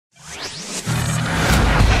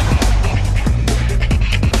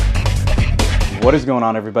What is going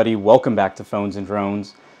on, everybody? Welcome back to Phones and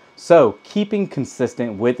Drones. So, keeping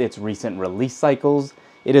consistent with its recent release cycles,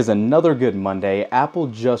 it is another good Monday. Apple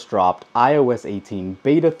just dropped iOS 18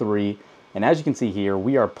 Beta 3, and as you can see here,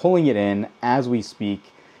 we are pulling it in as we speak,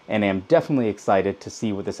 and am definitely excited to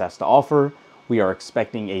see what this has to offer. We are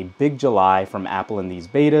expecting a big July from Apple in these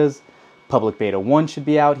betas. Public Beta 1 should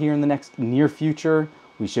be out here in the next near future.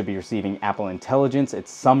 We should be receiving Apple Intelligence. It's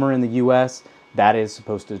summer in the US. That is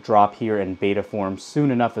supposed to drop here in beta form soon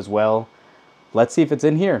enough as well. Let's see if it's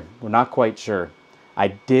in here. We're not quite sure. I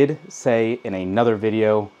did say in another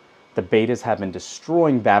video, the betas have been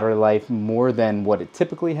destroying battery life more than what it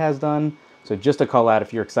typically has done. So just a call out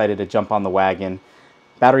if you're excited to jump on the wagon.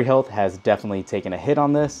 Battery health has definitely taken a hit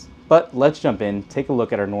on this, but let's jump in, take a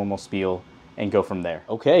look at our normal spiel, and go from there.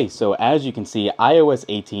 Okay, so as you can see, iOS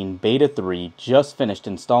 18 Beta 3 just finished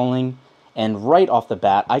installing. And right off the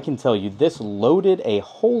bat, I can tell you this loaded a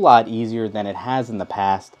whole lot easier than it has in the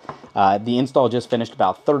past. The install just finished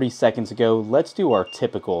about 30 seconds ago. Let's do our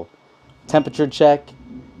typical temperature check.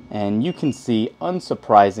 And you can see,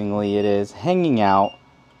 unsurprisingly, it is hanging out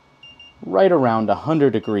right around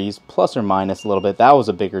 100 degrees, plus or minus a little bit. That was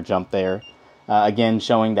a bigger jump there. Again,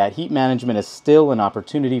 showing that heat management is still an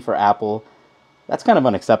opportunity for Apple. That's kind of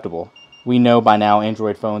unacceptable. We know by now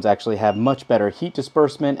Android phones actually have much better heat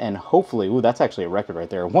disbursement, and hopefully, ooh, that's actually a record right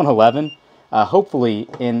there, 111. Hopefully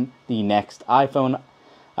in the next iPhone,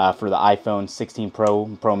 for the iPhone 16 Pro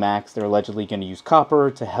and Pro Max, they're allegedly going to use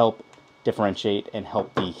copper to help differentiate and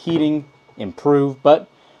help the heating improve. But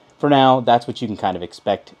for now, that's what you can kind of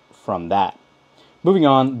expect from that. Moving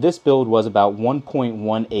on, this build was about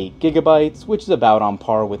 1.18 gigabytes, which is about on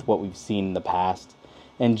par with what we've seen in the past.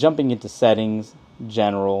 And jumping into settings,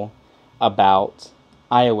 general, about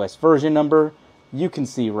iOS version number, you can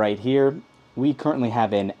see right here, we currently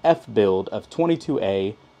have an F build of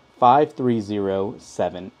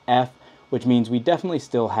 22A5307F, which means we definitely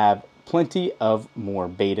still have plenty of more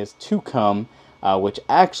betas to come, which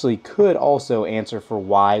actually could also answer for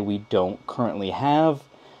why we don't currently have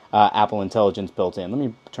Apple Intelligence built in. Let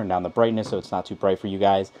me turn down the brightness so it's not too bright for you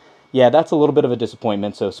guys. Yeah, that's a little bit of a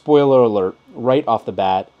disappointment, so spoiler alert, right off the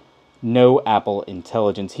bat, no Apple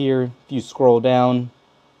Intelligence here. If you scroll down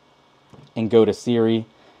and go to Siri,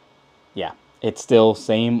 yeah, it's still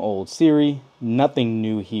same old Siri. Nothing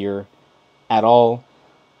new here at all.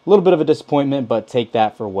 A little bit of a disappointment, but take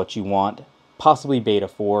that for what you want. Possibly Beta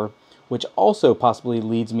 4, which also possibly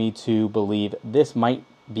leads me to believe this might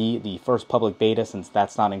be the first public beta since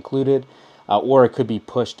that's not included, or it could be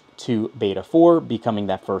pushed to Beta 4, becoming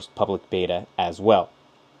that first public beta as well.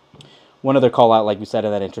 One other call out, like we said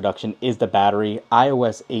in that introduction, is the battery.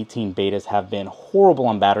 iOS 18 betas have been horrible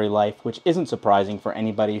on battery life, which isn't surprising for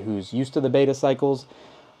anybody who's used to the beta cycles.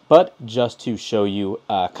 But just to show you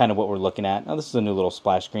kind of what we're looking at. Now this is a new little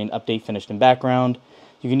splash screen. Update finished in background.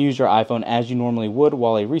 You can use your iPhone as you normally would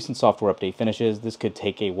while a recent software update finishes. This could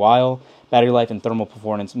take a while. Battery life and thermal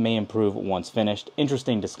performance may improve once finished.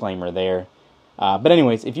 Interesting disclaimer there. But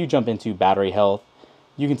anyways, if you jump into battery health,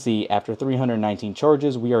 you can see after 319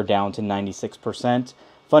 charges, we are down to 96%.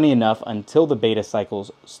 Funny enough, until the beta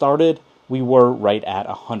cycles started, we were right at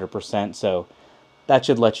 100%. So that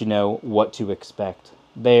should let you know what to expect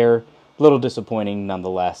there. A little disappointing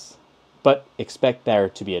nonetheless, but expect there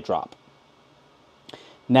to be a drop.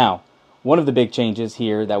 Now, one of the big changes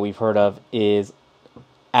here that we've heard of is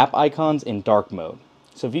app icons in dark mode.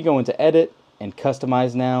 So if you go into edit and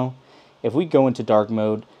customize now, if we go into dark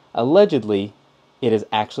mode, allegedly, it is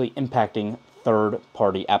actually impacting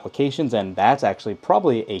third-party applications, and that's actually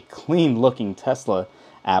probably a clean-looking Tesla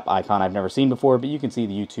app icon I've never seen before, but you can see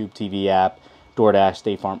the YouTube TV app, DoorDash,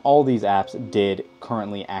 State Farm, all these apps did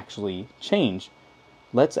currently actually change.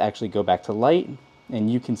 Let's actually go back to light,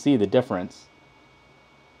 and you can see the difference.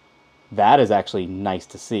 That is actually nice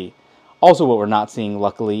to see. Also, what we're not seeing,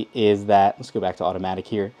 luckily, is that, let's go back to automatic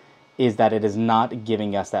here, is that it is not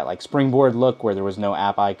giving us that like springboard look where there was no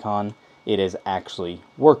app icon. It is actually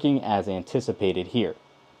working as anticipated here.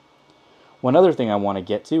 One other thing I want to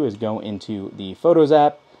get to is go into the Photos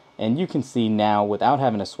app, and you can see now without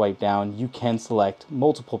having to swipe down, you can select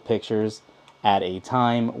multiple pictures at a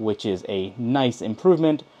time, which is a nice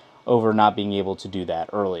improvement over not being able to do that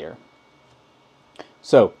earlier.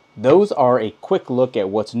 So those are a quick look at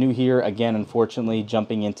what's new here. Again, unfortunately,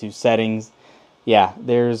 jumping into settings, yeah,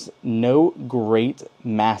 there's no great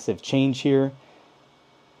massive change here.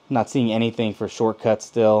 Not seeing anything for shortcuts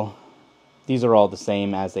still. These are all the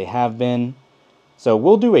same as they have been. So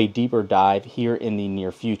we'll do a deeper dive here in the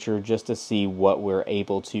near future just to see what we're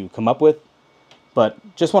able to come up with.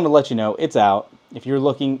 But just want to let you know it's out. If you're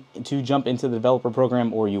looking to jump into the developer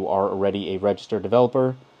program or you are already a registered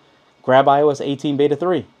developer, grab iOS 18 Beta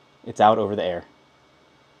 3. It's out over the air.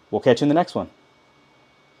 We'll catch you in the next one.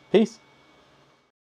 Peace.